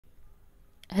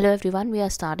Hello everyone, we are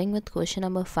starting with question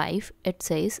number 5. It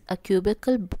says a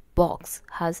cubical box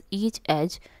has each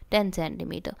edge 10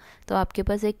 cm. तो आपके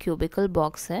पास एक cubical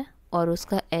box है और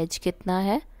उसका edge कितना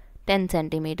है 10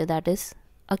 cm. That is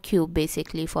a cube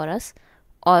basically for us.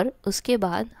 और उसके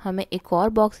बाद हमें एक और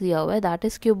box दिया हुआ है that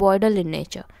is cuboidal in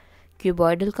nature.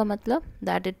 Cuboidal का मतलब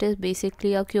that it is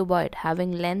basically a cuboid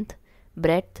having length,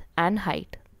 breadth and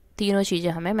height. तीनों चीज़ें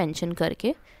हमें mention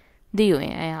करके दी हुई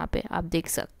हैं यहाँ पे, आप देख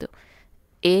सकते हो.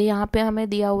 ए यहाँ पे हमें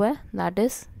दिया हुआ है दैट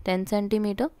इज़ 10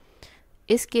 सेंटीमीटर.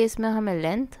 इस केस में हमें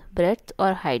लेंथ, ब्रेड्थ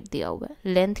और हाइट दिया हुआ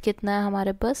है. लेंथ कितना है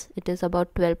हमारे पास, it is about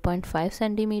 12.5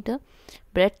 centimetre.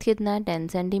 Breadth कितना है 10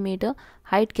 सेंटीमीटर.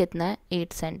 हाइट कितना है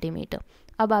 8 सेंटीमीटर.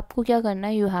 अब आपको क्या करना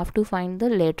है, you have to find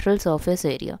the lateral surface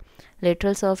area.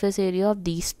 Lateral surface area of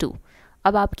these two.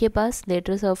 अब आपके पास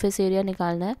लेटरल सरफेस एरिया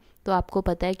निकालना है तो आपको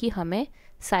पता है कि हमें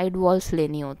साइड वॉल्स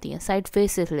लेनी होती हैं, साइड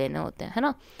फेसेस लेने होते हैं, है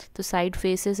ना. तो साइड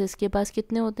फेसेस इसके पास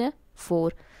कितने होते हैं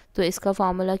 4. तो इसका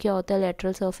फार्मूला क्या होता है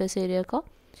लेटरल सरफेस एरिया का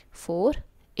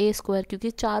 4a²,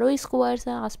 क्योंकि चारों ही स्क्वायर्स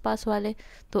हैं आसपास वाले.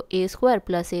 तो a²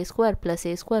 plus a² plus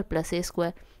a² plus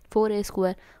a²,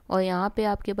 4a². और यहाँ पे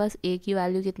आपके पास a की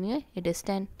वैल्यू कितनी है, इट इज़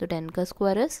 10. तो 10 का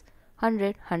square is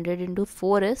 100. 100 into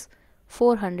 4 is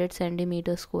 400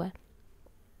 centimetre square.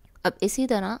 अब इसी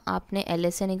तरह आपने एल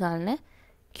से निकालना है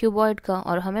क्यूबॉइड का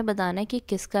और हमें बताना है कि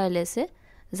किसका एल से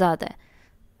ज़्यादा है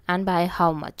एंड बाय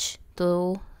हाउ मच.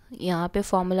 तो यहाँ पे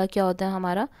फॉर्मूला क्या होता है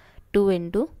हमारा 2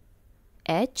 into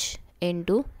H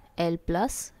into L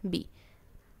plus B.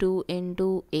 2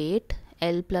 into 8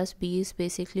 L plus B is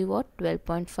basically what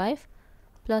 12.5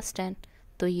 plus 10.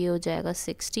 तो ये हो जाएगा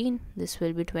 16. This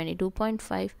will be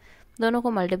 22.5. दोनों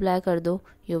को मल्टीप्लाई कर दो,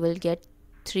 you will get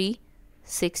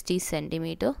 360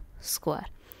 centimetre square.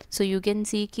 So you can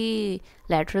see कि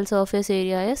lateral surface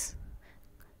area is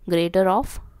greater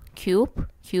of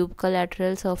cube का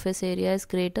lateral surface area is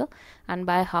greater. and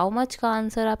by how much का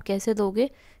आंसर आप कैसे दोगे,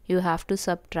 you have to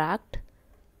subtract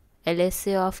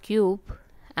LSA of cube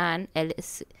and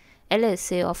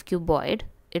LSA of cuboid.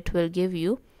 It will give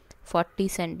you 40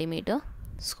 centimeter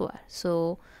square.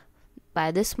 So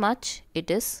by this much it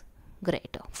is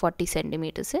greater. 40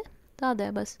 centimeter से ज़्यादा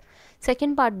है. बस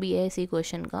second part भी है इसी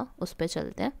क्वेश्चन का, उस पर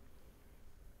चलते हैं.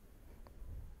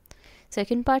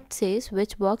 Second part says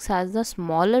which box has the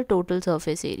smaller total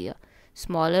surface area.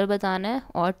 Smaller बताना है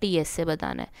और टीएस से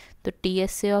बताना है. तो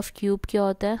टीएस से ऑफ क्यूब क्या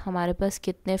होता है, हमारे पास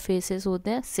कितने फेसेस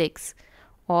होते हैं 6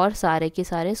 और सारे के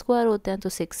सारे स्क्वायर होते हैं. तो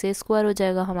 6 से स्क्वायर हो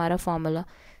जाएगा हमारा फॉर्मूला.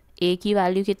 ए की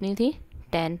वैल्यू कितनी थी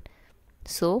 10.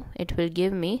 So it will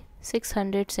give me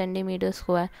 600 centimetre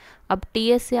square. अब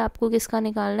टीएस से आपको किसका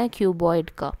निकालना है, क्यूबॉइड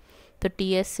का. तो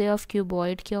टीएस से ऑफ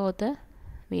क्यूबॉइड क्या होता है,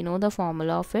 we know the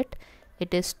formula of it.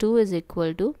 It is 2 is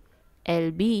equal to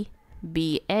L B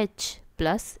B H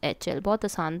plus H L. बहुत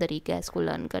आसान तरीका है इसको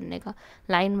लर्न करने का,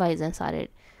 लाइन वाइज हैं सारे.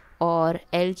 और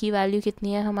एल की वैल्यू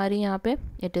कितनी है हमारी यहाँ पे,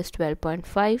 it is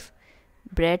 12.5.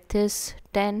 Breadth is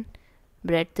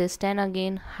 10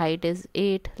 again. Height is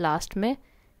 8. Last में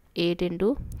 8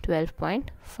 इंटू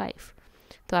 12.5.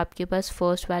 तो आपके पास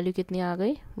फर्स्ट वैल्यू कितनी आ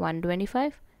गई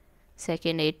 125,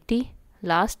 second 80,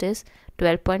 last is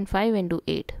 12.5 into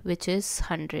 8 which is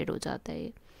 100 हो जाता है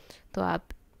ये. तो आप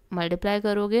मल्टीप्लाई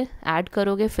करोगे, ऐड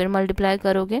करोगे, फिर मल्टीप्लाई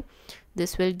करोगे,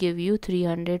 दिस विल गिव यू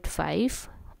 305.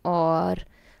 और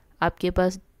आपके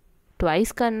पास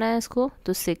ट्वाइस करना है इसको,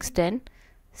 तो 610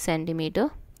 सेंटीमीटर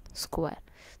स्क्वायर.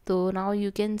 तो now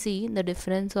you can see the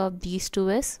difference of these two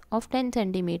is of 10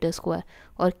 centimetre square.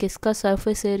 और किसका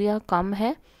सरफेस एरिया कम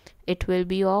है, it will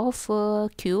be of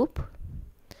cube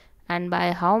and by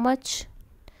how much,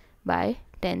 by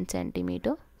 10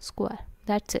 centimeter square.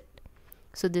 That's it.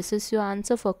 So this is your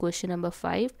answer for question number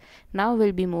 5. Now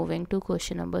we'll be moving to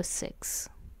question number 6.